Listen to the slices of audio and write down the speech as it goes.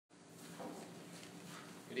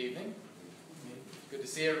evening. It's good to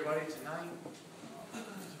see everybody tonight.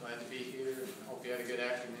 Glad to be here. Hope you had a good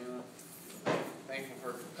afternoon. Thankful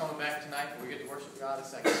for coming back tonight. We get to worship God a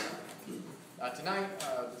second time. Tonight,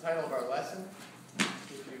 the title of our lesson,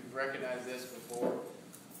 if you've recognized this before,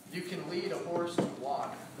 You Can Lead a Horse to Water.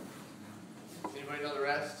 Anybody know the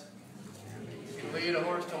rest? You can lead a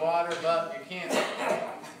horse to water, but you can't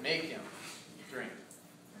make him drink.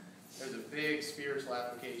 There's a big spiritual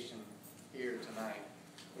application here tonight.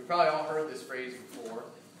 We've probably all heard this phrase before.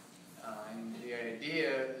 And the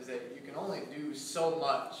idea is that you can only do so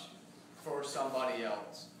much for somebody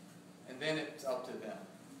else. And then it's up to them.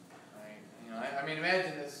 Right? I mean,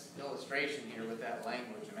 imagine this illustration here with that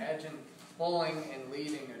language. Imagine pulling and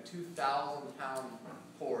leading a 2,000-pound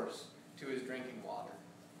horse to his drinking water.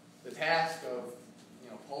 The task of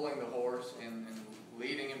pulling the horse and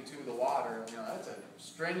leading him to the water, that's a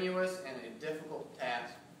strenuous and a difficult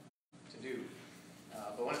task to do.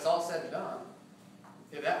 But when it's all said and done,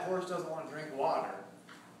 if that horse doesn't want to drink water,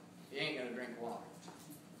 he ain't going to drink water.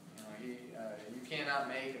 You cannot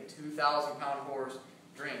make a 2,000-pound horse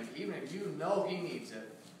drink. Even if you know he needs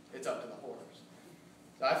it, it's up to the horse.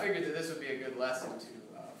 So I figured that this would be a good lesson to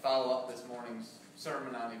follow up this morning's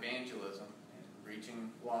sermon on evangelism and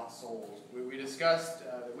reaching lost souls. We discussed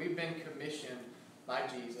that we've been commissioned by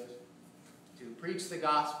Jesus to preach the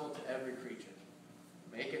gospel to every creature.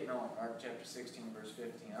 Make it known. Mark chapter 16, verse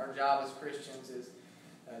 15. Our job as Christians is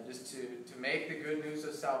just to make the good news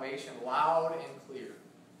of salvation loud and clear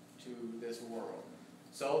to this world.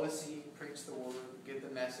 Sow the seed, preach the word, get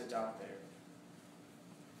the message out there.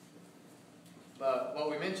 But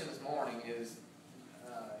what we mentioned this morning is,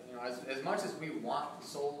 as much as we want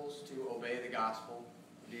souls to obey the gospel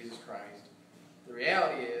of Jesus Christ, the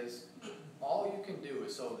reality is all you can do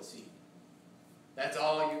is sow the seed. That's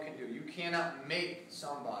all you can do. You cannot make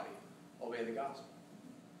somebody obey the gospel.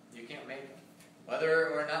 You can't make them. Whether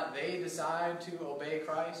or not they decide to obey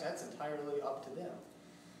Christ, that's entirely up to them.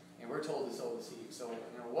 And we're told to sow the seed. So,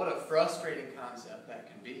 what a frustrating concept that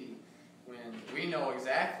can be when we know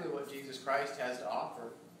exactly what Jesus Christ has to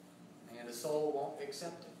offer, and a soul won't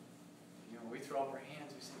accept it. We throw up our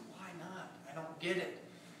hands and we say, why not? I don't get it.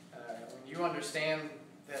 When you understand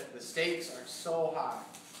that the stakes are so high,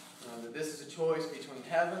 that this is a choice between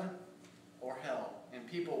heaven or hell, and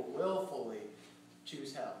people willfully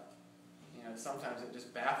choose hell. Sometimes it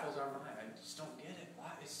just baffles our mind. I just don't get it. Why?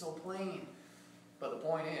 It's so plain. But the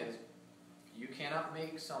point is, you cannot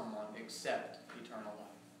make someone accept eternal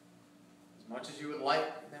life. As much as you would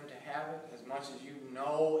like them to have it, as much as you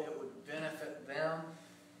know it would benefit them,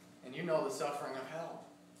 and you know the suffering of hell,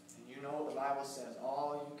 and you know what the Bible says,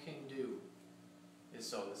 all you can do is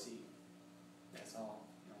sow the seed. That's all.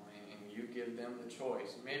 And you give them the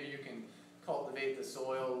choice. Maybe you can cultivate the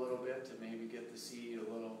soil a little bit to maybe get the seed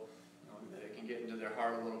a little, that it can get into their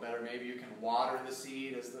heart a little better. Maybe you can water the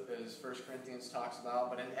seed, as 1 Corinthians talks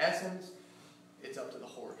about. But in essence, it's up to the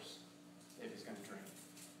horse if he's going to drink.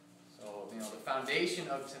 So, the foundation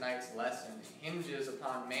of tonight's lesson hinges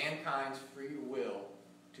upon mankind's free will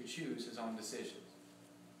to choose his own decisions.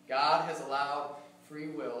 God has allowed free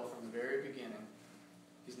will from the very beginning.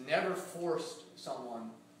 He's never forced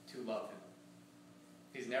someone to love him.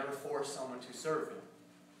 He's never forced someone to serve him.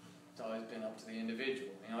 It's always been up to the individual.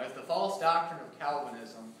 If the false doctrine of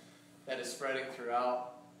Calvinism that is spreading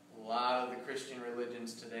throughout a lot of the Christian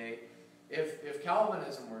religions today, if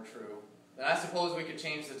Calvinism were true, then I suppose we could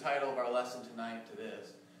change the title of our lesson tonight to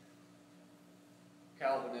this.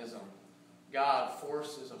 Calvinism, God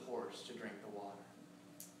forces a horse to drink the water.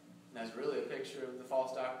 And that's really a picture of the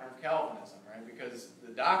false doctrine of Calvinism, right? Because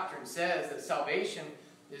the doctrine says that salvation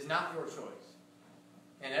is not your choice.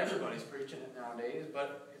 And everybody's preaching it nowadays,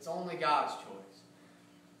 but it's only God's choice.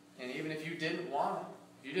 And even if you didn't want it,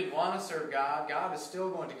 if you didn't want to serve God, God is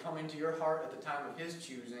still going to come into your heart at the time of His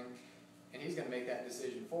choosing, and He's going to make that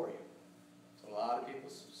decision for you. So a lot of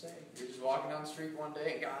people say, you're just walking down the street one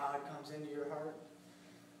day and God comes into your heart.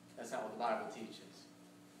 That's not what the Bible teaches.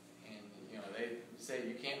 And, they say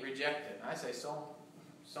you can't reject it. And I say so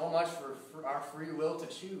much for our free will to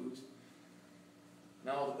choose.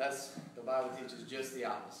 No, the Bible teaches just the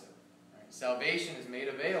opposite. Right? Salvation is made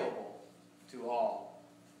available to all.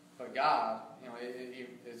 But God,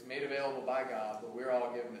 it's made available by God, but we're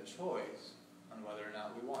all given the choice on whether or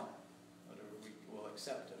not we want it, whether we will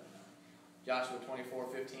accept it or not. Joshua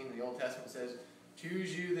 24:15 in the Old Testament says,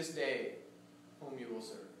 choose you this day whom you will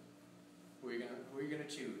serve. Who are you going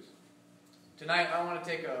to choose? Tonight I want to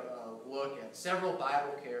take a look at several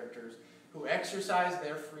Bible characters who exercised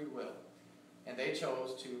their free will, and they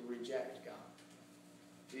chose to reject God.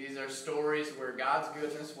 These are stories where God's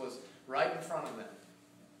goodness was right in front of them,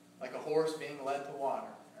 like a horse being led to water.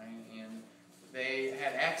 Right? And they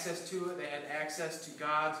had access to it. They had access to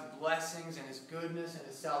God's blessings and His goodness and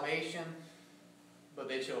His salvation. But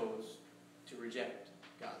they chose to reject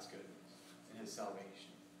God's goodness and His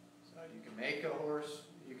salvation. So you can make a horse,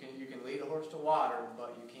 you can lead a horse to water,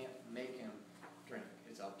 but you can't make him drink.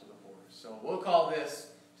 It's up to the horse. So we'll call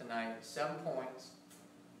this tonight 7 points,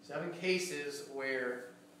 7 cases where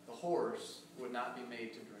the horse would not be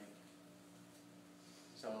made to drink.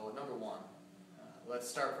 So number 1, let's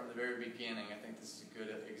start from the very beginning. I think this is a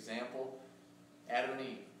good example. Adam and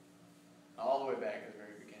Eve, all the way back at the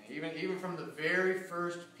very beginning. Even from the very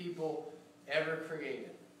first people ever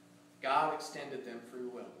created, God extended them free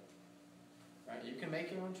will. Right? You can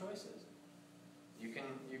make your own choices. You can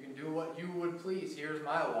do what you would please. Here's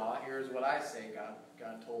my law. Here's what I say,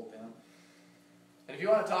 God told them. And if you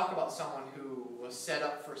want to talk about someone who was set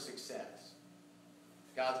up for success,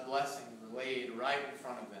 God's blessings were laid right in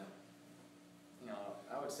front of them.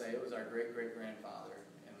 I would say it was our great-great-grandfather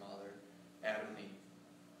and mother, Adam and Eve.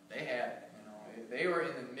 They had, they were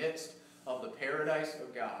in the midst of the paradise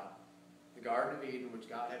of God, the Garden of Eden, which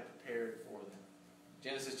God had prepared for them.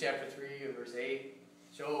 Genesis chapter 3, verse 8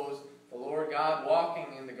 shows the Lord God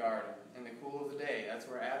walking in the garden in the cool of the day. That's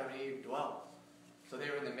where Adam and Eve dwelt. So they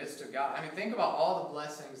were in the midst of God. Think about all the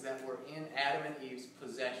blessings that were in Adam and Eve's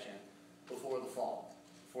possession before the fall,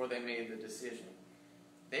 before they made the decision.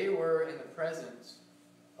 They were in the presence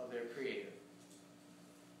of their Creator,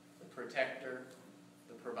 the protector,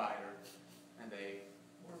 the provider, and they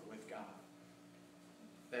were with God.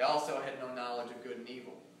 They also had no knowledge of good and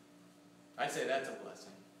evil. I'd say that's a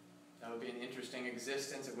blessing. That would be an interesting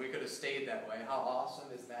existence if we could have stayed that way. How awesome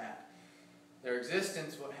is that? Their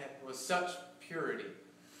existence was such purity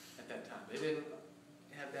at that time. They didn't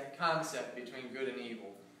have that concept between good and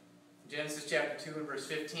evil. Genesis chapter 2 and verse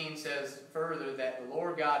 15 says further that the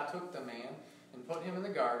Lord God took the man and put him in the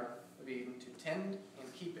Garden of Eden to tend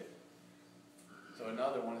and keep it. So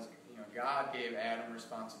another one is, God gave Adam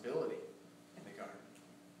responsibility in the garden.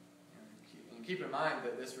 And keep in mind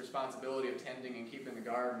that this responsibility of tending and keeping the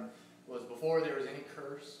garden was before there was any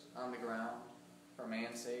curse on the ground for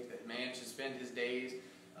man's sake, that man should spend his days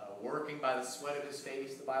working by the sweat of his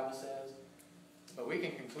face, the Bible says. But we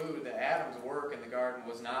can conclude that Adam's work in the garden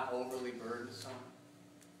was not overly burdensome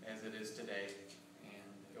as it is today.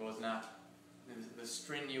 And it was not the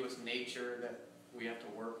strenuous nature that we have to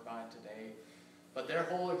work by today. But their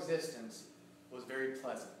whole existence was very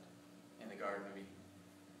pleasant in the Garden of Eden.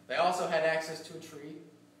 They also had access to a tree,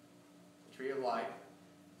 the tree of life,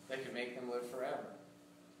 that could make them live forever.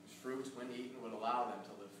 Whose fruits, when eaten, would allow them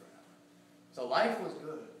to live forever. So life was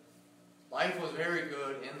good. Life was very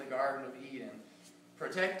good in the Garden of Eden.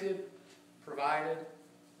 Protected, provided,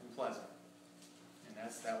 and pleasant. And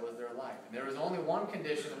that was their life. And there was only one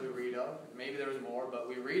condition that we read of. Maybe there was more, but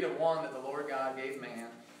we read of one that the Lord God gave man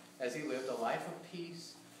as he lived a life of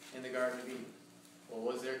peace in the Garden of Eden.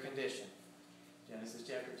 What was their condition? Genesis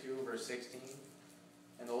chapter 2, verse 16.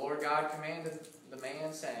 And the Lord God commanded the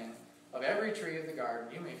man, saying, of every tree of the garden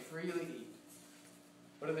you may freely eat,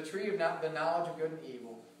 but of the tree of the knowledge of good and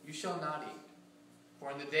evil you shall not eat.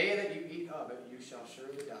 For in the day that you eat of it, you shall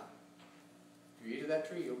surely die. If you eat of that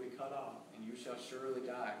tree, you'll be cut off, and you shall surely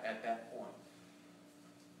die at that point.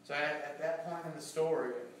 So at that point in the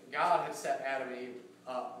story, God had set Adam and Eve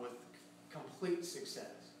up with complete success.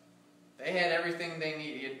 They had everything they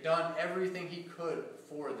needed. He had done everything He could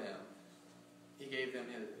for them. He gave them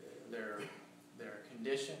their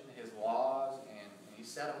condition, His laws, and He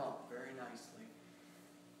set them up very nicely.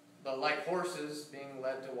 But like horses being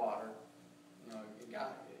led to water,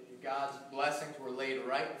 God's blessings were laid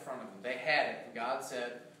right in front of them. They had it, and God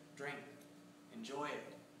said, drink, enjoy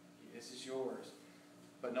it. This is yours.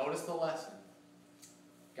 But notice the lesson.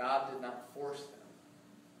 God did not force them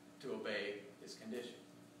to obey His condition.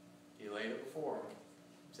 He laid it before them.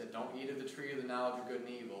 He said, don't eat of the tree of the knowledge of good and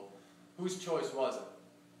evil. Whose choice was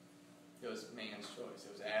it? It was man's choice.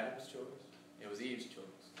 It was Adam's choice. It was Eve's choice.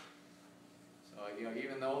 So,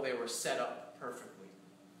 even though they were set up perfectly,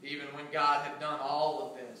 even when God had done all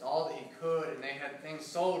of this, all that He could, and they had things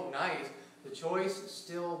so nice, the choice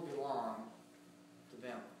still belonged to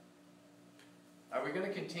them. Are we going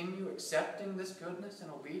to continue accepting this goodness and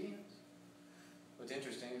obedience? What's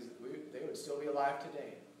interesting is that they would still be alive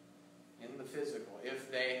today in the physical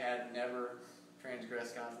if they had never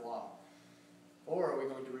transgressed God's law. Or are we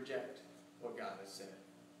going to reject what God has said?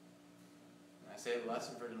 And I say the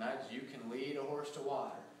lesson for tonight is you can lead a horse to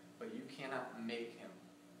water, but you cannot make him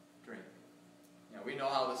drink. We know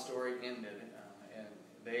how the story ended. And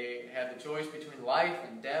they had the choice between life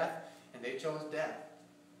and death, and they chose death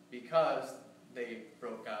because they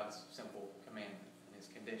broke God's simple commandment and his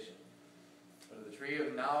condition. But of the tree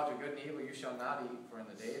of knowledge of good and evil you shall not eat, for in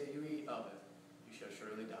the day that you eat of it, you shall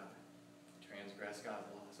surely die. Transgress God's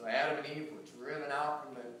law. So Adam and Eve were driven out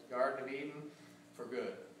from the Garden of Eden for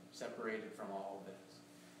good, separated from all of this.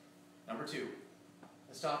 Number 2,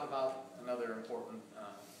 let's talk about another important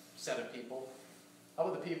set of people. How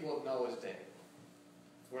about the people of Noah's day?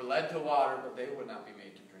 Were led to water, but they would not be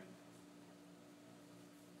made to drink.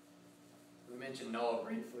 We mentioned Noah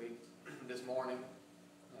briefly this morning,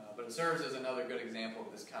 but it serves as another good example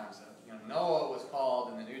of this concept. Noah was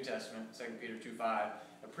called in the New Testament, 2 Peter 2:5,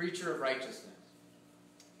 a preacher of righteousness.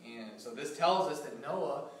 And so this tells us that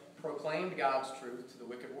Noah proclaimed God's truth to the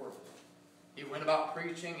wicked world. He went about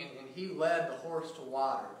preaching, and he led the horse to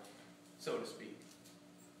water, so to speak.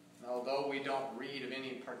 And although we don't read of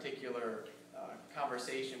any particular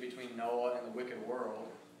conversation between Noah and the wicked world,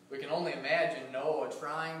 we can only imagine Noah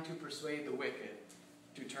trying to persuade the wicked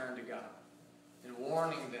to turn to God and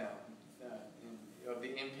warning them of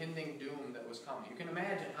the impending doom that was coming. You can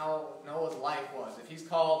imagine how Noah's life was. If his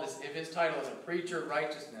title is a preacher of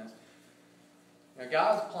righteousness,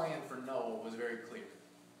 God's plan for Noah was very clear.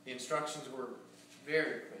 The instructions were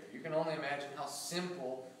very clear. You can only imagine how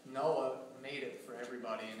simple Noah made it for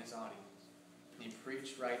everybody in his audience. And he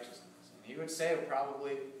preached righteousness. And he would say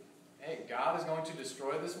probably, hey, God is going to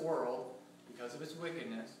destroy this world because of its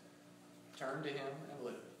wickedness. Turn to him and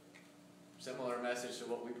live. Similar message to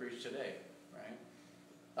what we preach today, right?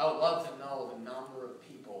 I would love to know the number of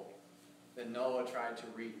people that Noah tried to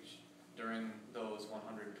reach during those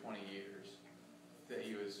 120 years that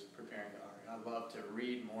he was preparing the ark. I'd love to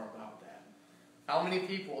read more about that. How many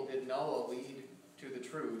people did Noah lead to the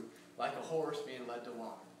truth like a horse being led to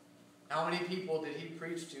water? How many people did he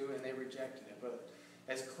preach to and they rejected it? But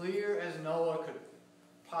as clear as Noah could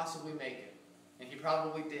possibly make it, and he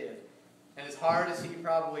probably did, and as hard as he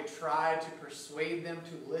probably tried to persuade them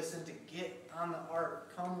to listen, to get on the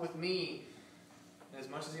ark, come with me, and as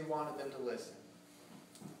much as he wanted them to listen,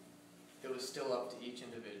 it was still up to each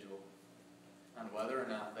individual on whether or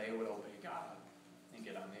not they would obey God and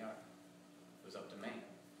get on the ark. It was up to man.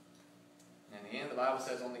 And in the end, the Bible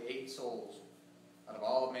says only 8 souls, out of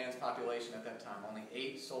all of man's population at that time, only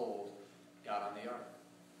 8 souls got on the ark.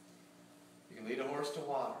 You can lead a horse to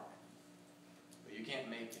water, but you can't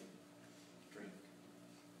make him drink.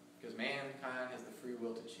 Because mankind has the free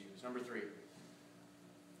will to choose. Number 3.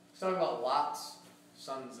 Let's talk about Lot's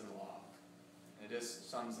sons-in-law. And it is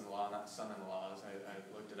sons-in-law, not son-in-laws.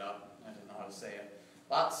 I looked it up. I didn't know how to say it.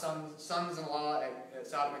 Lot's sons-in-law at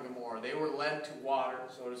Sodom and Gomorrah, they were led to water,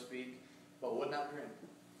 so to speak, but would not drink.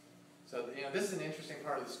 So, this is an interesting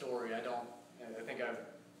part of the story. I think I've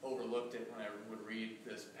overlooked it when I would read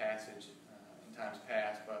this passage in times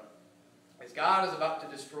past, but as God is about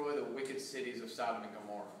to destroy the wicked cities of Sodom and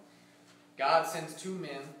Gomorrah, God sends 2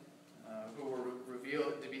 men who were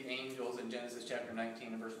revealed to be angels in Genesis chapter 19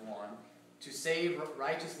 and verse 1 to save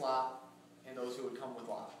righteous Lot and those who would come with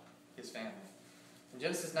Lot, his family. In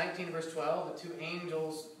Genesis 19 and verse 12, the 2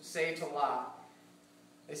 angels say to Lot,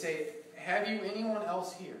 they say, "Have you anyone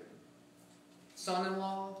else here?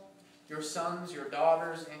 Son-in-law, your sons, your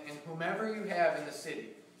daughters, and whomever you have in the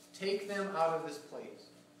city, take them out of this place,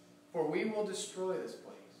 for we will destroy this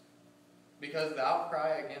place, because the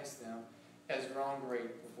outcry against them has grown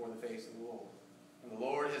great before the face of the Lord. And the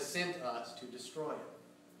Lord has sent us to destroy it.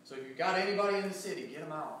 So if you've got anybody in the city, get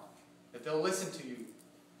them out. If they'll listen to you,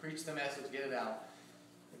 preach the message, get it out."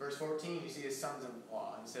 In verse 14, you see his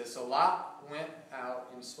sons-in-law. It says, "So Lot went out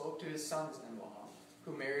and spoke to his sons-in-law,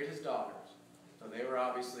 who married his daughters." So they were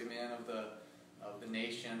obviously men of the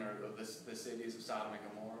nation, or of the cities of Sodom and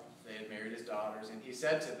Gomorrah. They had married his daughters. And he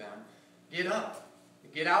said to them, "Get up,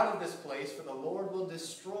 get out of this place, for the Lord will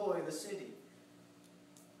destroy the city."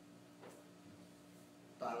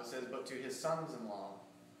 The Bible says, but to his sons-in-law,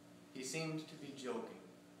 he seemed to be joking.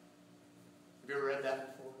 Have you ever read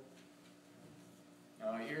that before?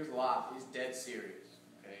 No, here's Lot. He's dead serious.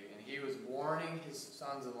 Okay? And he was warning his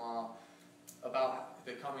sons-in-law about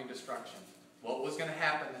the coming destruction. What was going to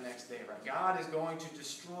happen the next day, right? God is going to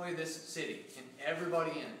destroy this city and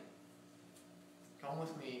everybody in it. Come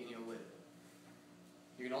with me and you'll live.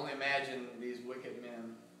 You can only imagine these wicked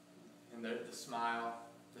men and the smile,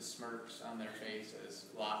 the smirks on their faces.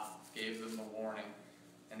 Lot gave them the warning.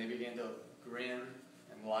 And they began to grin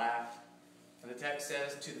and laugh. And the text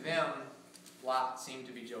says, to them, Lot seemed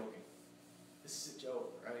to be joking. This is a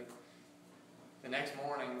joke, right? The next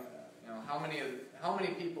morning, how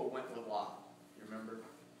many people went with Lot? You remember?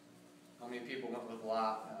 How many people went with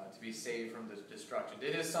Lot to be saved from the destruction?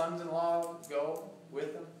 Did his sons-in-law go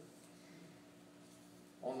with him?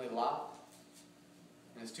 Only Lot?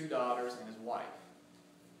 and his 2 daughters and his wife.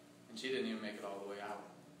 And she didn't even make it all the way out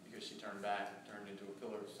because she turned back and turned into a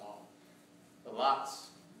pillar of salt. But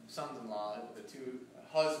Lot's sons-in-law, the 2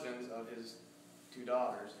 husbands of his 2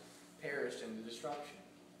 daughters, perished in the destruction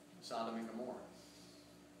of Sodom and Gomorrah.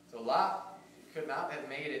 So Lot could not have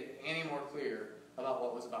made it any more clear about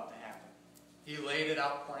what was about to happen. He laid it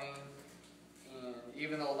out plain, and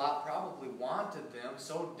even though Lot probably wanted them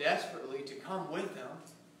so desperately to come with him,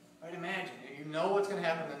 right? Imagine, you know what's going to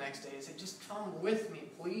happen the next day. He said, just come with me,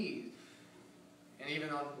 please. And even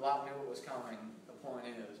though Lot knew what was coming, the point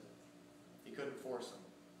is, he couldn't force them.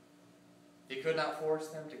 He could not force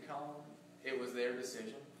them to come. It was their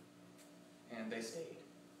decision. And they stayed.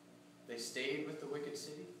 They stayed with the wicked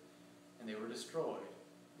city, and they were destroyed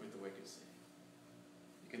with the wicked city.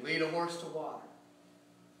 You can lead a horse to water,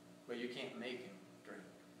 but you can't make him drink.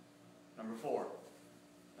 Number 4,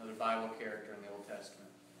 another Bible character in the Old Testament.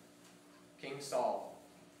 King Saul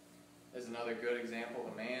is another good example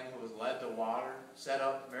of a man who was led to water, set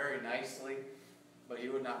up very nicely, but he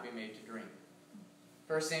would not be made to drink.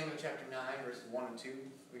 1 Samuel chapter 9, verses 1 and 2,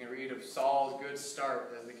 we can read of Saul's good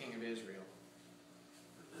start as the king of Israel.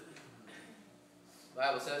 The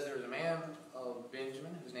Bible says there was a man of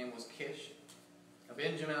Benjamin whose name was Kish, a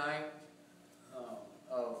Benjaminite,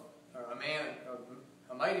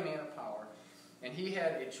 a mighty man of power, and he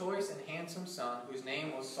had a choice and handsome son whose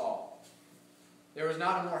name was Saul. There was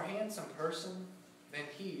not a more handsome person than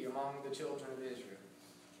he among the children of Israel.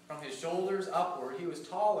 From his shoulders upward, he was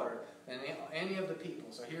taller than any of the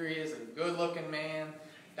people. So here he is, a good-looking man.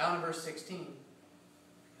 Down in verse 16,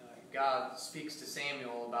 God speaks to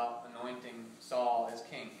Samuel about anointing Saul as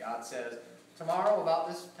king. God says, tomorrow about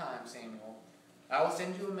this time, Samuel, I will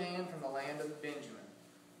send you a man from the land of Benjamin,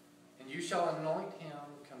 and you shall anoint him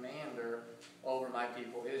commander over my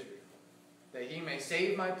people Israel, that he may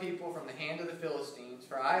save my people from the hand of the Philistines,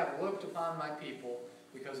 for I have looked upon my people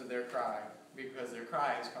because their cry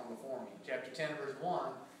has come before me. Chapter 10, verse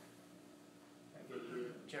 1.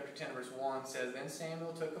 Chapter 10, verse 1 says, Then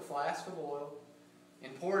Samuel took a flask of oil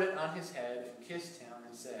and poured it on his head and kissed him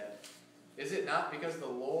and said, Is it not because the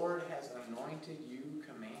Lord has anointed you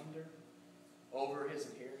commander over his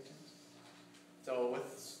inheritance? So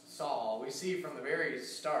with Saul, we see from the very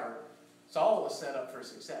start, Saul was set up for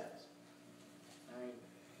success. Right?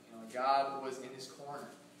 God was in his corner.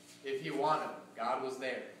 If he wanted him, God was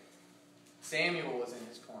there. Samuel was in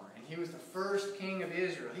his corner, and he was the first king of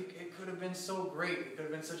Israel. It could have been so great. It could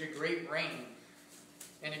have been such a great reign.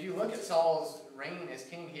 And if you look at Saul's reign as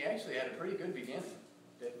king, he actually had a pretty good beginning,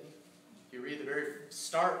 didn't he? If you read the very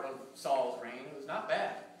start of Saul's reign, it was not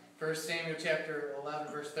bad. 1 Samuel chapter 11,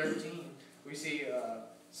 verse 13, we see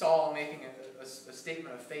Saul making a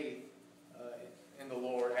statement of faith in the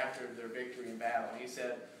Lord after their victory in battle. He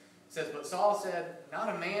says, But Saul said, Not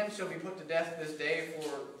a man shall be put to death this day,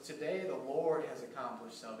 for today the Lord has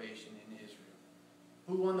accomplished salvation in Israel.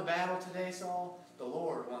 Who won the battle today, Saul? The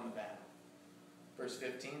Lord won the battle. Verse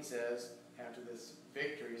 15 says, after this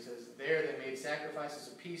victory, it says, There they made sacrifices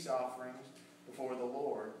of peace offerings before the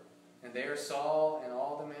Lord, and there Saul and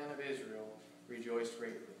all the men of Israel rejoiced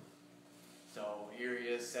greatly. So here he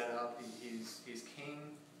is set up. He's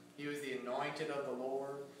king. He was the anointed of the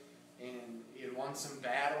Lord. And he had won some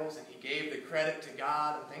battles, and he gave the credit to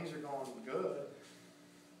God, and things are going good.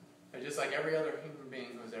 But just like every other human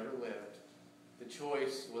being who has ever lived, the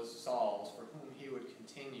choice was Saul's for whom he would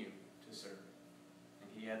continue to serve. And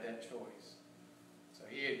he had that choice. So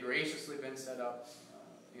he had graciously been set up,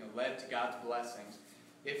 led to God's blessings,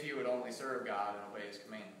 if he would only serve God and obey his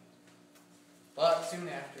commandments. But soon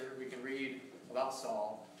after, we can read about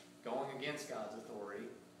Saul going against God's authority.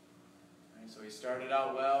 So he started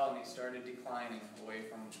out well, and he started declining away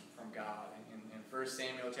from God. In 1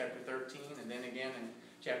 Samuel chapter 13, and then again in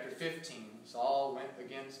chapter 15, Saul went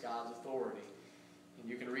against God's authority. And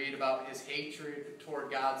you can read about his hatred toward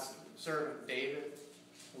God's servant David,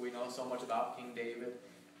 who we know so much about, King David.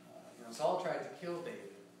 Saul tried to kill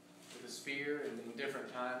David with a spear in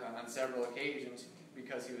different times, on several occasions,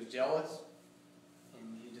 because he was jealous,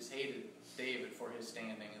 and he just hated David for his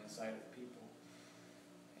standing in the sight of the people.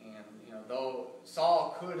 And though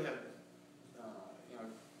Saul could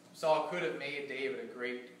have made David a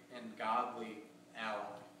great and godly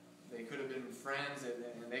ally. They could have been friends,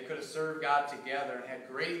 and they could have served God together and had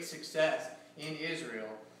great success in Israel.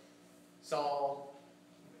 Saul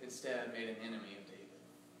instead made an enemy of David,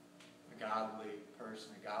 a godly person,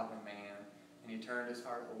 a godly man, and he turned his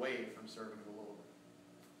heart away from serving the Lord.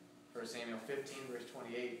 1 Samuel 15, verse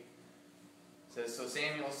 28 says, So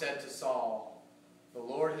Samuel said to Saul, The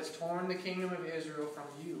Lord has torn the kingdom of Israel from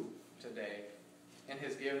you today, and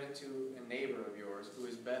has given it to a neighbor of yours who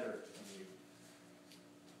is better than you.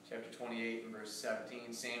 Chapter 28 and verse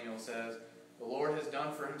 17, Samuel says, the Lord has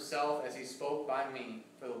done for himself as he spoke by me.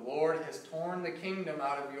 For the Lord has torn the kingdom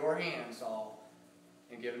out of your hand, Saul,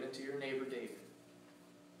 and given it to your neighbor David,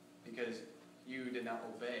 because you did not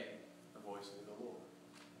obey the voice of the Lord.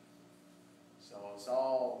 So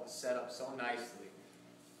Saul was set up so nicely.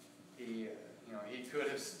 He could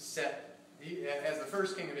have set, as the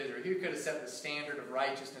first king of Israel, he could have set the standard of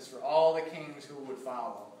righteousness for all the kings who would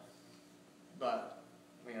follow. But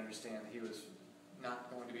we understand that he was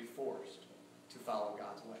not going to be forced to follow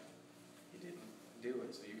God's way. He didn't do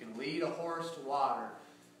it. So you can lead a horse to water,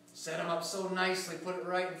 set him up so nicely, put it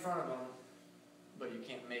right in front of him, but you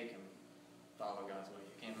can't make him follow God's way.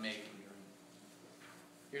 You can't make him drink.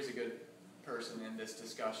 Here's a good person in this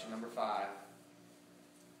discussion, number 5.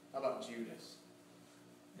 How about Judas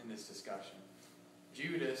in this discussion?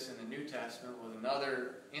 Judas in the New Testament was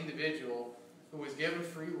another individual who was given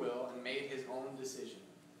free will and made his own decision.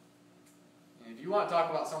 And if you want to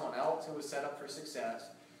talk about someone else who was set up for success,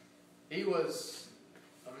 he was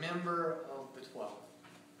a member of the 12,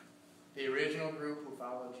 the original group who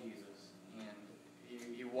followed Jesus.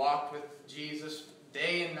 And he walked with Jesus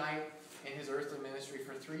day and night in his earthly ministry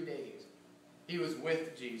for 3 days. He was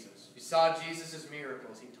with Jesus. He saw Jesus'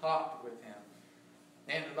 miracles. He talked with him.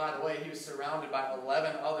 And by the way, he was surrounded by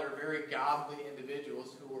 11 other very godly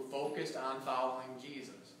individuals who were focused on following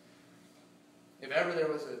Jesus. If ever there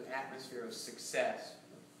was an atmosphere of success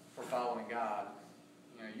for following God,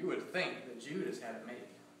 you would think that Judas had it made.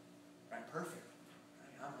 Right? Perfect.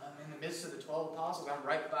 I'm in the midst of the 12 apostles. I'm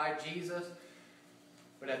right by Jesus.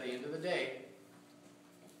 But at the end of the day,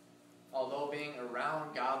 although being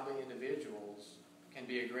around godly individuals can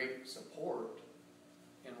be a great support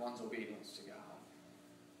in one's obedience to God,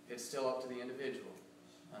 it's still up to the individual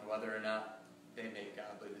on whether or not they make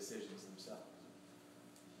godly decisions themselves.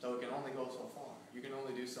 So it can only go so far. You can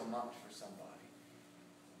only do so much for somebody.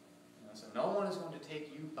 So no one is going to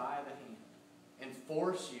take you by the hand and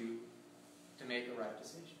force you to make a right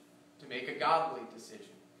decision, to make a godly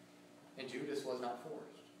decision. And Judas was not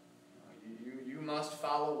forced. You must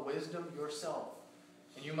follow wisdom yourself.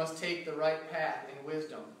 And you must take the right path in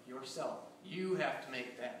wisdom yourself. You have to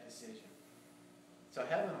make that decision. So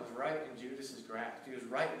heaven was right in Judas' grasp. He was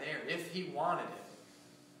right there if he wanted it.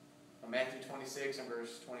 In Matthew 26 and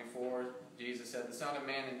verse 24, Jesus said, the Son of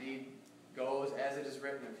Man indeed goes as it is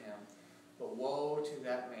written of him. But woe to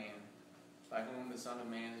that man by whom the Son of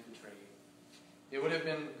Man is betrayed. It would have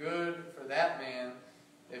been good for that man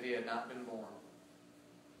if he had not been born.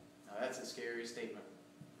 Now that's a scary statement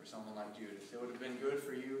for someone like Judas. It would have been good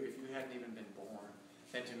for you if you hadn't even been born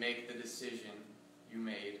than to make the decision you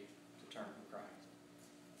made to turn from Christ.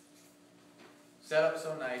 Set up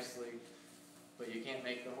so nicely, but you can't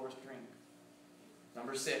make the horse drink.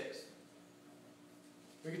 Number 6.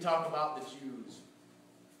 We could talk about the Jews,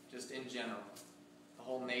 just in general. The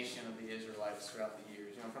whole nation of the Israelites throughout the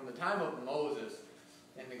years. From the time of Moses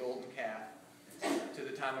and the golden calf to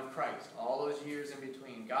the time of Christ, all those years in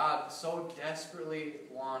between, God so desperately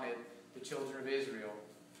wanted the children of Israel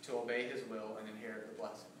to obey his will and inherit the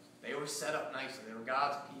blessings. They were set up nicely. They were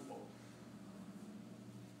God's people.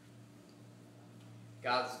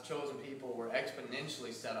 God's chosen people were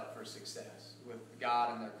exponentially set up for success with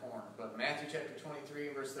God in their corner. But Matthew chapter 23,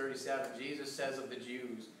 verse 37, Jesus says of the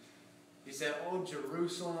Jews, he said, "O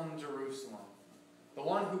Jerusalem, Jerusalem, the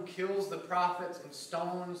one who kills the prophets and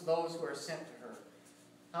stones those who are sent to her.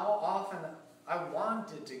 How often I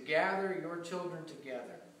wanted to gather your children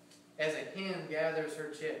together, as a hen gathers her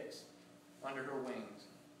chicks under her wings."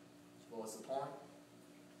 Well, what's the point?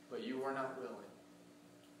 But you were not willing.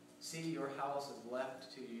 See, your house is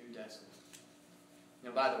left to you desolate.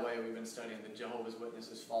 By the way, we've been studying the Jehovah's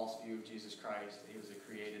Witnesses' false view of Jesus Christ. He was a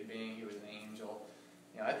created being. He was an angel.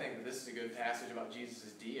 I think that this is a good passage about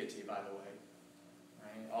Jesus' deity, by the way.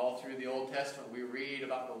 Right? All through the Old Testament, we read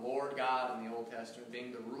about the Lord God in the Old Testament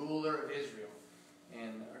being the ruler of Israel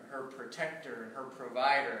and her protector and her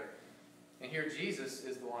provider. And here Jesus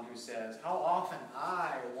is the one who says, how often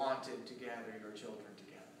I wanted to gather your children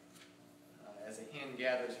together. As a hen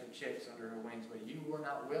gathers her chicks under her wings, but you were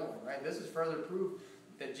not willing. Right? This is further proof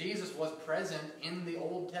that Jesus was present in the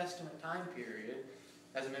Old Testament time period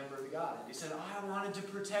as a member of the Godhead. He said, I wanted to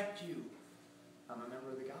protect you. I'm a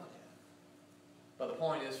member of the Godhead. But the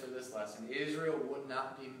point is, for this lesson, Israel would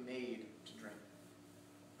not be made to drink.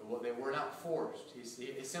 They were not forced.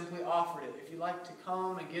 He simply offered it. If you'd like to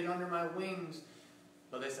come and get under my wings.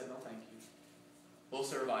 But they said, no, thank you. We'll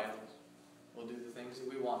serve idols. We'll do the things that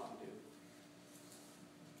we want to do.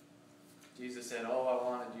 Jesus said, oh, I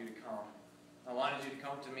wanted you to come I wanted you to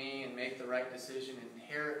come to me and make the right decision and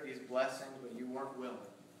inherit these blessings, but you weren't willing,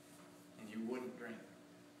 and you wouldn't drink.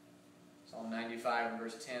 Psalm 95 and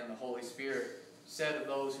verse 10, the Holy Spirit said of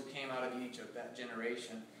those who came out of Egypt, that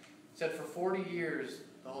generation, said for 40 years,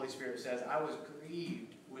 the Holy Spirit says, I was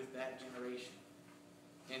grieved with that generation.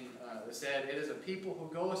 And it said, it is a people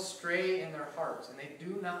who go astray in their hearts, and they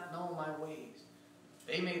do not know my ways.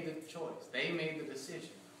 They made the choice. They made the decision.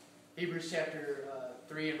 Hebrews chapter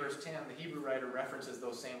 3 and verse 10, the Hebrew writer references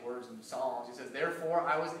those same words in Psalms. He says, therefore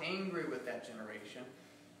I was angry with that generation,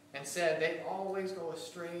 and said, they always go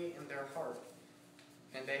astray in their heart,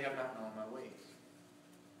 and they have not known my ways.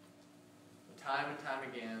 Time and time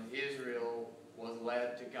again, Israel was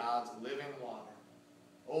led to God's living water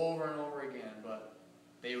over and over again, but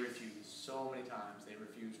they refused. So many times they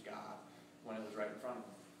refused God when it was right in front of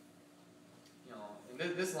them. You know,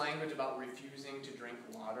 and this language about refusing to drink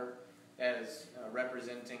water as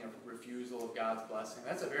representing a refusal of God's blessing,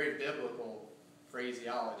 that's a very biblical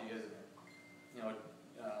phraseology, isn't it? You know,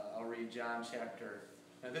 I'll read John chapter.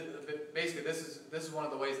 Basically, this is one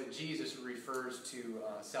of the ways that Jesus refers to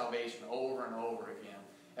salvation over and over again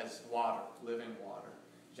as water, living water.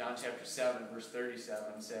 John chapter 7, verse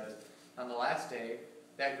 37 says, on the last day,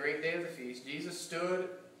 that great day of the feast, Jesus stood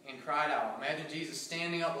and cried out. Imagine Jesus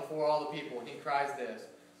standing up before all the people, and he cries this,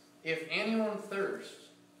 if anyone thirsts,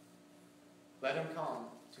 let him come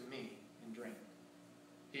to me and drink.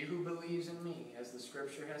 He who believes in me, as the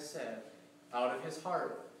scripture has said, out of his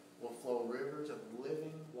heart will flow rivers of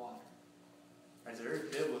living water. That's a very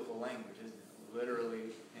biblical language, isn't it?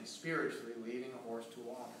 Literally and spiritually leading a horse to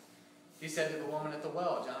water. He said to the woman at the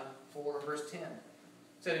well, John 4, verse 10,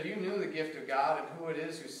 said, if you knew the gift of God and who it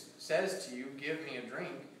is who says to you, give me a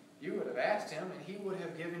drink, you would have asked him, and he would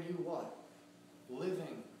have given you what?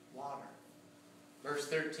 Living water. Verse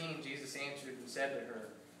 13, Jesus answered and said to her,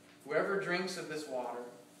 whoever drinks of this water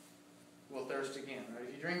will thirst again. Right?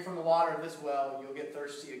 If you drink from the water of this well, you'll get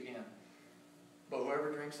thirsty again. But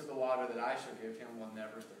whoever drinks of the water that I shall give him will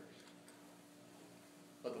never thirst.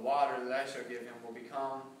 But the water that I shall give him will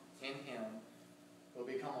become in him, will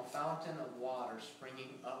become a fountain of water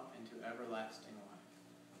springing up into everlasting life.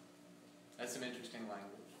 That's some interesting language.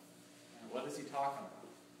 And what is he talking about?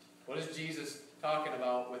 What is Jesus talking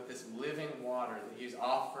about with this living water that he's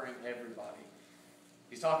offering everybody?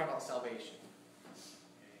 He's talking about salvation.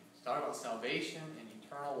 He's talking about salvation and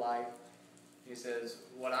eternal life. He says,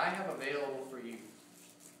 what I have available for you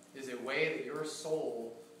is a way that your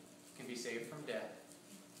soul can be saved from death.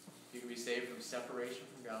 You can be saved from separation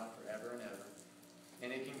from God forever and ever.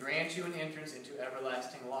 And it can grant you an entrance into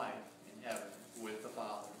everlasting life in heaven with the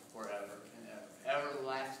Father forever and ever.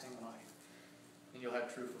 Everlasting life. And you'll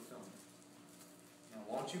have true fulfillment. Now,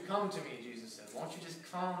 won't you come to me, Jesus said. Won't you just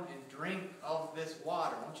come and drink of this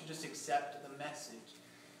water? Won't you just accept the message?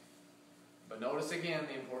 But notice again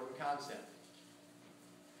the important concept.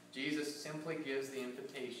 Jesus simply gives the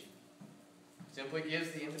invitation. Simply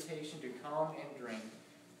gives the invitation to come and drink,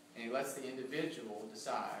 and he lets the individual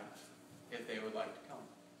decide if they would like to come.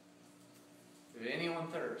 If anyone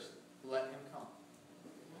thirsts, let him come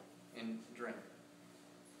and drink.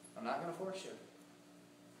 I'm not going to force you.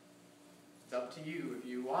 It's up to you. If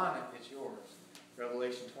you want it, it's yours.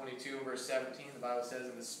 Revelation 22, verse 17, the Bible says,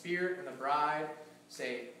 and the Spirit and the bride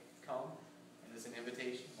say, come. And it's an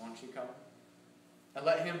invitation. Won't you come? And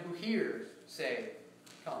let him who hears say,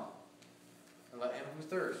 come. And let him who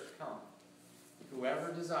thirsts come.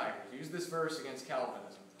 Whoever desires, use this verse against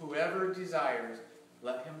Calvinism. Whoever desires,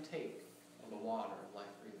 let him take of the water of life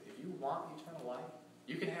freely. If you want eternal life,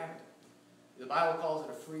 you can have it. The Bible calls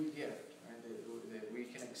it a free gift, right, that we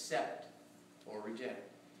can accept or reject.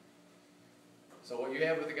 So what you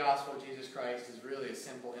have with the gospel of Jesus Christ is really a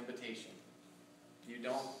simple invitation. You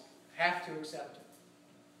don't have to accept it.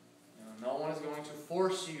 No one is going to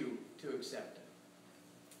force you to accept it.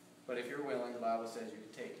 But if you're willing, the Bible says you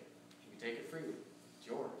can take it. You can take it freely. It's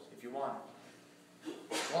yours if you want it.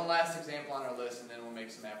 One last example on our list, and then we'll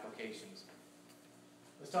make some applications.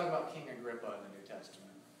 Let's talk about King Agrippa in the New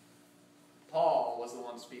Testament. Paul was the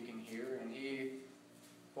one speaking here, and he,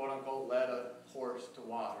 quote-unquote, led a horse to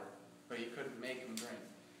water, but he couldn't make him drink.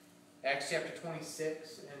 Acts chapter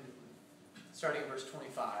 26, and starting in verse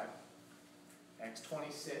 25. Acts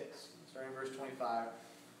 26, starting in verse 25.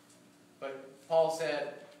 But Paul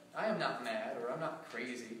said, I am not mad, or I'm not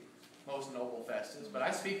crazy, most noble Festus, but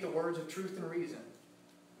I speak the words of truth and reason.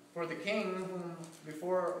 For the king,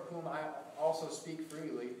 before whom I also speak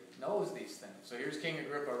freely, knows these things. So here's King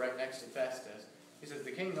Agrippa right next to Festus. He says,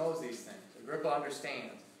 the king knows these things. Agrippa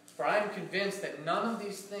understands. For I am convinced that none of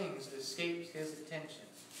these things escapes his attention.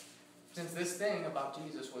 Since this thing about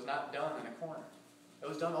Jesus was not done in a corner. It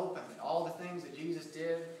was done openly. All the things that Jesus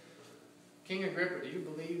did. King Agrippa, do you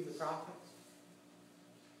believe the prophets?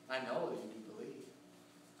 I know that you do believe.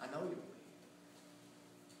 I know you believe.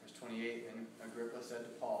 Verse 28, and Agrippa said to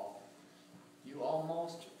Paul, you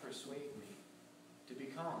almost persuade me to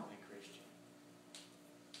become a Christian.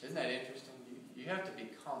 Isn't that interesting? You have to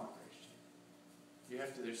become a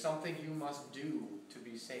Christian. There's something you must do to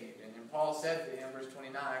be saved. And Paul said to him, verse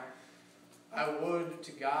 29, I would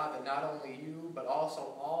to God that not only you, but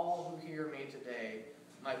also all who hear me today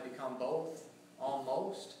might become both,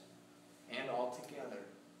 almost, and altogether,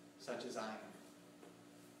 such as I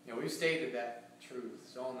am. We've stated that truth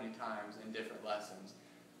so many times in different lessons,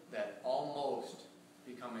 that almost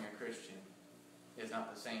becoming a Christian is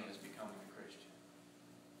not the same as becoming a Christian.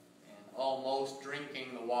 And almost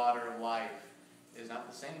drinking the water of life is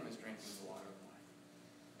not the same as drinking the water of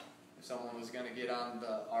life. If someone was going to get on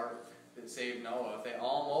the ark that saved Noah, if they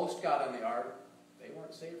almost got on the ark, they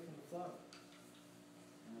weren't saved from the flood.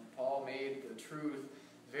 And Paul made the truth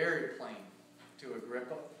very plain to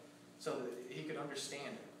Agrippa so that he could understand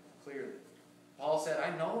it clearly. Paul said,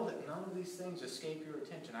 I know that none of these things escape your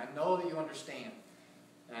attention. I know that you understand.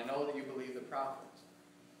 And I know that you believe the prophets.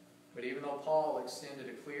 But even though Paul extended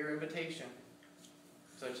a clear invitation,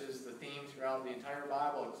 such as the theme throughout the entire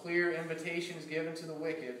Bible, a clear invitation is given to the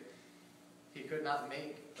wicked, he could not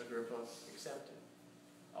make Agrippa accept it.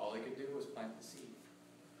 All he could do was plant the seed,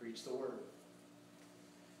 preach the word.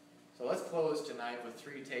 So let's close tonight with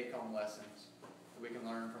 3 take-home lessons that we can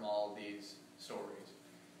learn from all of these stories.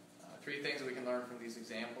 3 things that we can learn from these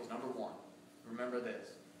examples. Number 1, remember this.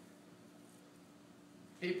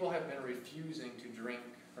 People have been refusing to drink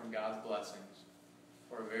from God's blessings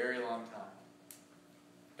for a very long time.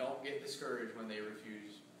 Don't get discouraged when they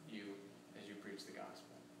refuse you as you preach the gospel.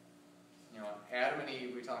 Adam and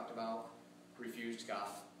Eve, we talked about, refused God.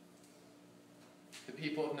 The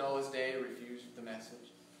people of Noah's day refused the message.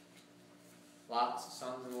 Lot's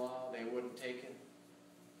sons-in-law, they wouldn't take it.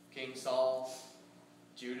 King Saul,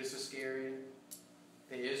 Judas Iscariot,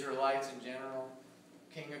 the Israelites in general,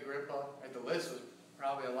 King Agrippa. The list was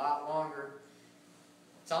probably a lot longer.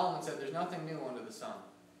 Solomon said there's nothing new under the sun.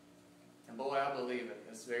 And boy, I believe it.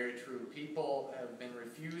 It's very true. People have been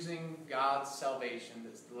refusing God's salvation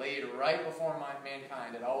that's laid right before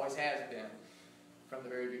mankind. It always has been from the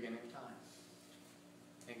very beginning of time.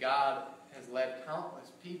 And God has led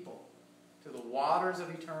countless people to the waters of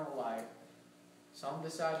eternal life. Some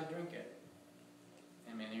decide to drink it,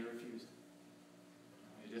 and many refuse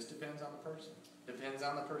it. It just depends on the person. Depends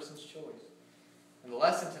on the person's choice. And the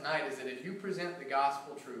lesson tonight is that if you present the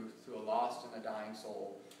gospel truth to a lost and a dying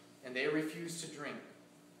soul, and they refuse to drink,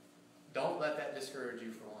 don't let that discourage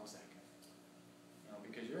you for 1 second.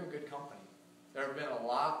 Because you're in good company. There have been a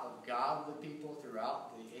lot of godly people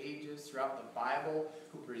throughout the ages, throughout the Bible,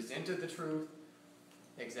 who presented the truth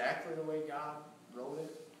exactly the way God wrote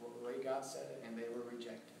it, the way God said it, and they were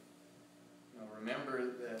rejected.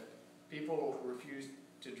 Remember that people refused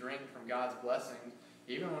to drink from God's blessings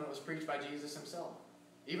even when it was preached by Jesus himself.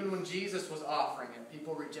 Even when Jesus was offering it,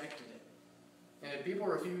 people rejected it. And if people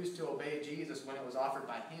refuse to obey Jesus when it was offered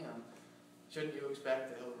by him, shouldn't you expect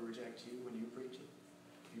that he'll reject you when you preach it?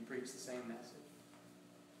 If you preach the same message.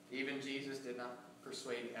 Even Jesus did not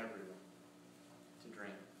persuade everyone to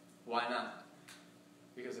drink. Why not?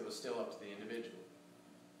 Because it was still up to the individual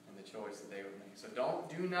and the choice that they would make. So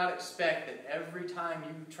do not expect that every time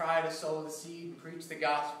you try to sow the seed and preach the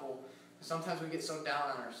gospel, sometimes we get so down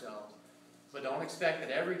on ourselves. But don't expect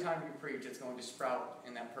that every time you preach, it's going to sprout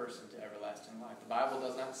in that person to everlasting life. The Bible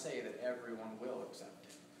does not say that everyone will accept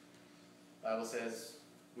it. The Bible says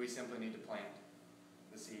we simply need to plant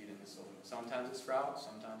the seed in the soil. Sometimes it sprouts,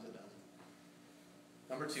 sometimes it doesn't.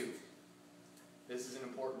 Number 2, this is an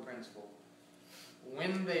important principle.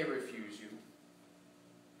 When they refuse you,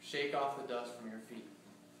 shake off the dust from your feet.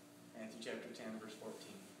 Matthew chapter 10, verse 14.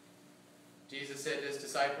 Jesus said to his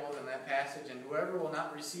disciples in that passage, and whoever will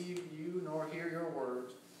not receive you nor hear your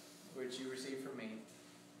words, which you receive from me,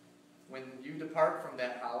 when you depart from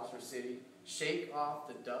that house or city, shake off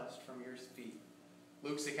the dust from your feet.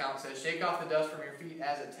 Luke's account says, shake off the dust from your feet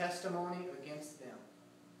as a testimony against them.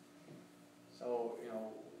 So,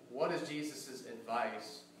 what is Jesus'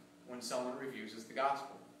 advice when someone refuses the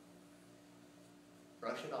gospel?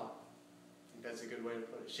 Brush it off. I think that's a good way to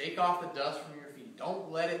put it. Shake off the dust from your feet.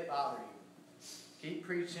 Don't let it bother you. Keep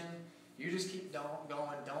preaching. You just keep going.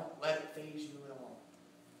 Don't let it faze you at all.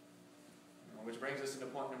 Which brings us into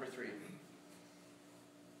point number 3.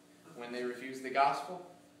 When they refuse the gospel,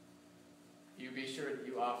 you be sure that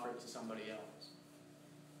you offer it to somebody else.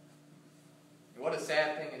 What a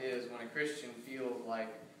sad thing it is when a Christian feels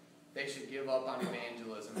like they should give up on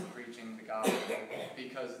evangelism and preaching the gospel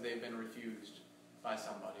because they've been refused by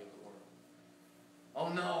somebody in the world. Oh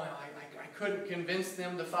no, I couldn't convince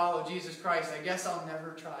them to follow Jesus Christ. I guess I'll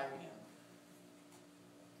never try again.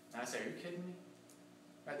 And I say, are you kidding me?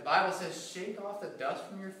 Right, the Bible says, shake off the dust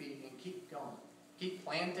from your feet and keep going. Keep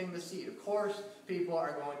planting the seed. Of course, people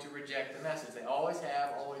are going to reject the message. They always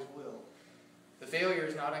have, always will. The failure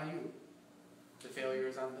is not on you. The failure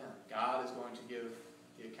is on them. God is going to give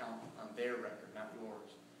the account on their record, not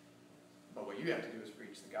yours. But what you have to do is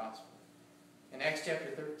preach the gospel. In Acts chapter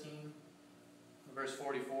 13, verse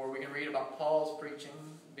 44, we can read about Paul's preaching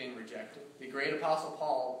being rejected. The great apostle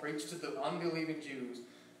Paul preached to the unbelieving Jews,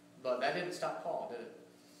 but that didn't stop Paul, did it?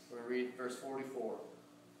 We're going to read verse 44. It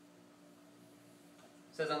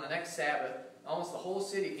says, on the next Sabbath, almost the whole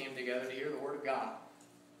city came together to hear the word of God.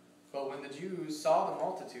 But when the Jews saw the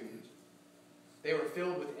multitudes, they were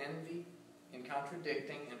filled with envy and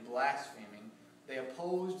contradicting and blaspheming. They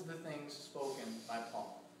opposed the things spoken by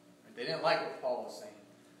Paul. They didn't like what Paul was saying.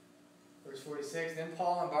 Verse 46, then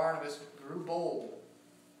Paul and Barnabas grew bold.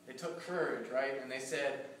 They took courage, right? And they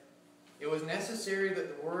said, it was necessary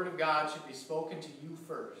that the word of God should be spoken to you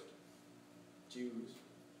first, Jews.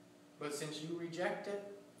 But since you reject it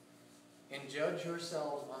and judge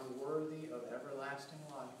yourselves unworthy of everlasting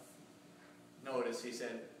life. Notice he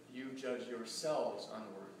said, you judge yourselves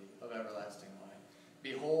unworthy of everlasting life.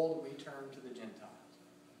 Behold, we turn to the Gentiles.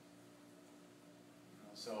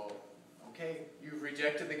 So, okay, you've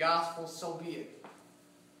rejected the gospel, so be it.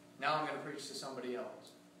 Now I'm going to preach to somebody else.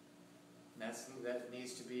 And that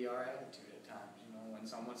needs to be our attitude at times. You know, when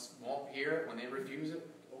someone won't hear it, when they refuse it,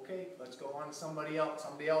 okay, let's go on to somebody else.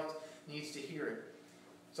 Somebody else needs to hear it.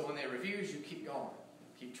 So when they refuse, you keep going.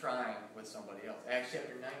 Keep trying with somebody else. Acts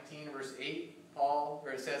chapter 19, verse 8, Paul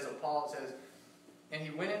says, and he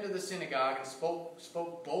went into the synagogue and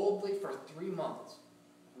spoke boldly for 3 months,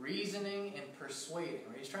 reasoning and persuading.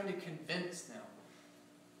 He's trying to convince them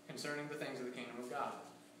concerning the things of the kingdom of God.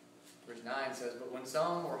 Verse 9 says, but when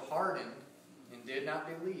some were hardened and did not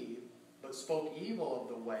believe, but spoke evil of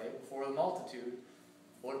the way before the multitude,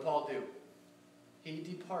 what did Paul do? He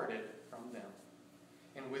departed from them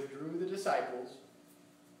and withdrew the disciples,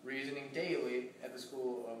 reasoning daily at the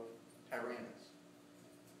school of Tyrannus.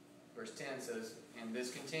 Verse 10 says, and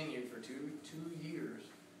this continued for two years,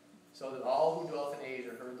 so that all who dwelt in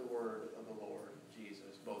Asia heard the word of the Lord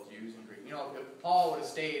Jesus, both Jews and Greeks. You know, if Paul would have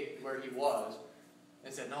stayed where he was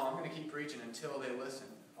and said, no, I'm going to keep preaching until they listen,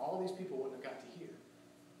 all these people wouldn't have got to hear.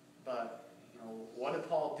 But, you know, what did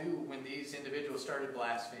Paul do when these individuals started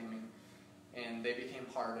blaspheming and they became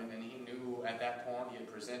hardened, and he knew at that point he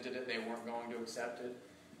had presented it, they weren't going to accept it?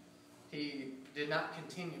 He did not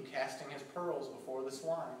continue casting his pearls before the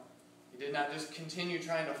swine. He did not just continue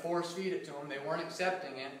trying to force feed it to them. They weren't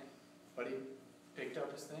accepting it, but he picked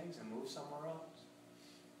up his things and moved somewhere else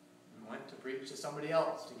and went to preach to somebody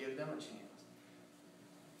else to give them a chance.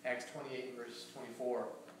 Acts 28, verse 24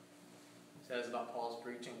 says about Paul's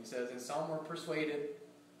preaching. It says, and some were persuaded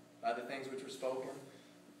by the things which were spoken,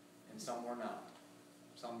 and some were not.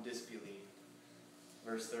 Some disbelieved.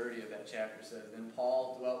 Verse 30 of that chapter says, then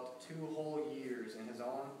Paul dwelt 2 whole years in his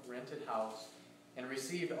own rented house and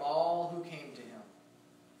received all who came to him,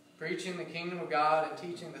 preaching the kingdom of God and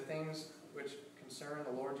teaching the things which concern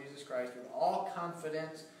the Lord Jesus Christ with all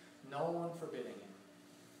confidence, no one forbidding him.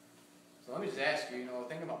 So let me just ask you,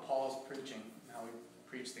 think about Paul's preaching, how he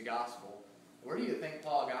preached the gospel. Where do you think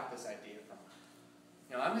Paul got this idea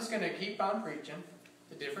from? I'm just going to keep on preaching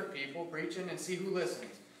to different people, preaching and see who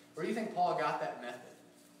listens. Where do you think Paul got that method?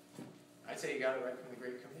 I'd say he got it right from the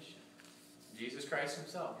Great Commission. Jesus Christ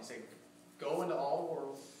himself. He said, go into all the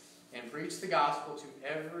world and preach the gospel to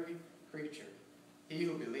every creature. He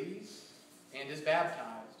who believes and is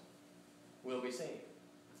baptized will be saved.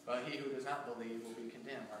 But he who does not believe will be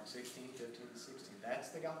condemned. Mark 16, 15, and 16. That's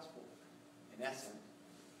the gospel, in essence.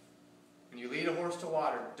 When you lead a horse to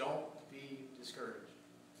water, don't be discouraged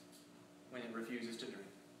when it refuses to drink.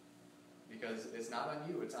 Because it's not on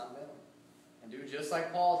you, it's on them. And do just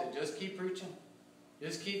like Paul did. Just keep preaching.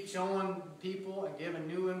 Just keep showing people and giving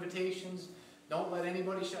new invitations. Don't let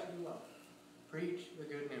anybody shut you up. Preach the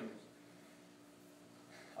good news.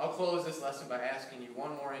 I'll close this lesson by asking you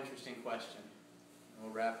one more interesting question. And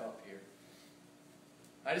we'll wrap up here.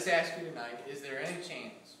 I just ask you tonight, is there any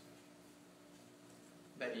chance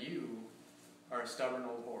that you are a stubborn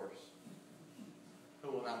old horse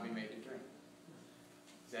who will not be made to drink?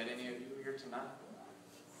 Is that any of you here tonight?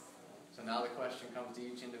 So now the question comes to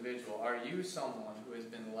each individual. Are you someone who has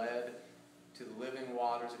been led to the living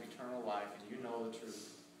waters of eternal life, and you know the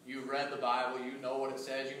truth? You've read the Bible, you know what it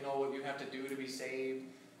says, you know what you have to do to be saved.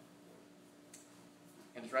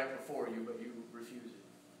 And it's right before you, but you refuse it.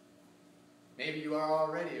 Maybe you are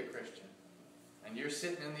already a Christian, and you're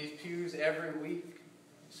sitting in these pews every week,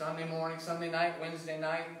 Sunday morning, Sunday night, Wednesday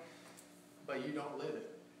night, but you don't live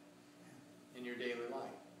it in your daily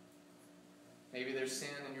life. Maybe there's sin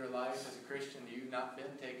in your life as a Christian you've not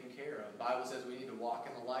been taken care of. The Bible says we need to walk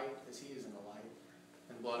in the light as He is in the light.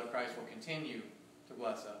 And the blood of Christ will continue to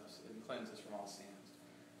bless us and cleanse us from all sins.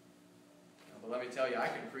 But let me tell you, I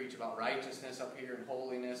can preach about righteousness up here and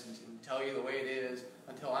holiness and tell you the way it is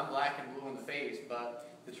until I'm black and blue in the face. But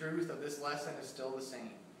the truth of this lesson is still the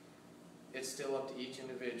same. It's still up to each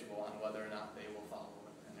individual on whether or not they will follow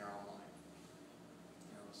it in their own life.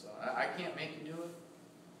 So I can't make you do it.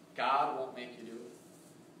 God won't make you do it.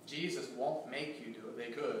 Jesus won't make you do it.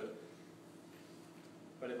 They could.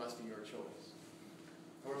 But it must be your choice.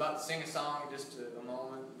 We're about to sing a song in just a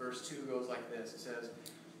moment. Verse 2 goes like this. It says,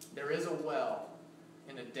 "There is a well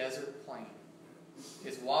in a desert plain.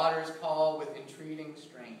 Its waters call with entreating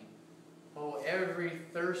strain. Oh, every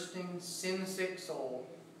thirsting, sin-sick soul,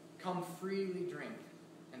 come freely drink,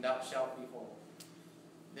 and thou shalt be whole.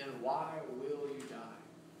 Then why will you die?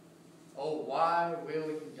 Oh, why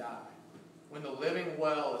will you die? When the living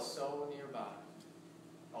well is so nearby.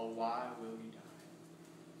 Oh, why will you die?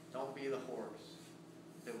 Don't be the horse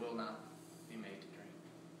that will not be made to drink."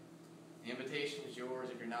 The invitation is yours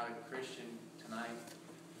if you're not a Christian tonight.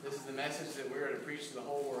 This is the message that we're to preach to the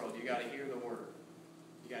whole world. You got to hear the word.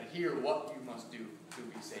 You got to hear what you must do to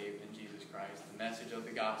be saved in Jesus Christ. The message of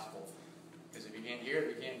the gospel. Because if you can't hear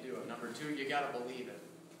it, you can't do it. Number 2, you got to believe it.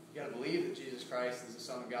 You got to believe that Jesus Christ is the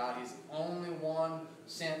Son of God. He's the only one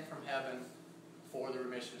sent from heaven for the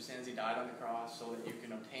remission of sins. He died on the cross so that you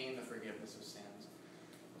can obtain the forgiveness of sins.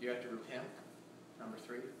 You have to repent. Number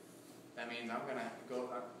 3. That means I'm going to go,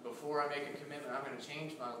 before I make a commitment, I'm going to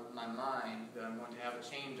change my mind that I'm going to have a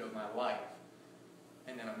change of my life.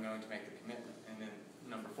 And then I'm going to make the commitment. And then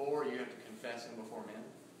number 4, you have to confess Him before men.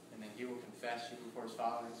 And then He will confess you before His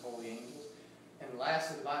Father and His holy angels. And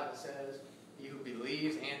lastly, the Bible says, he who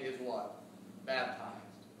believes and is what? Baptized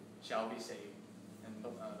shall be saved. And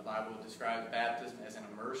the Bible describes baptism as an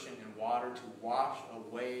immersion in water to wash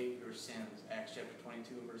away your sins. Acts chapter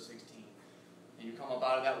 22 and verse 16. And you come up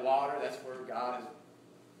out of that water, that's where God has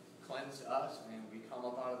cleansed us. And we come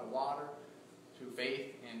up out of the water through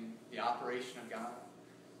faith in the operation of God.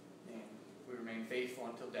 And we remain faithful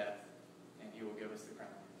until death. And He will give us the crown.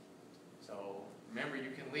 So remember,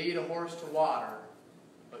 you can lead a horse to water,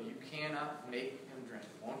 but you cannot make him drink.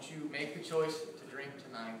 Won't you make the choice to drink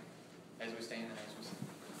tonight as we stand and as we sing?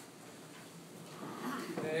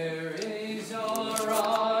 There is a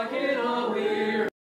rock in a wheel.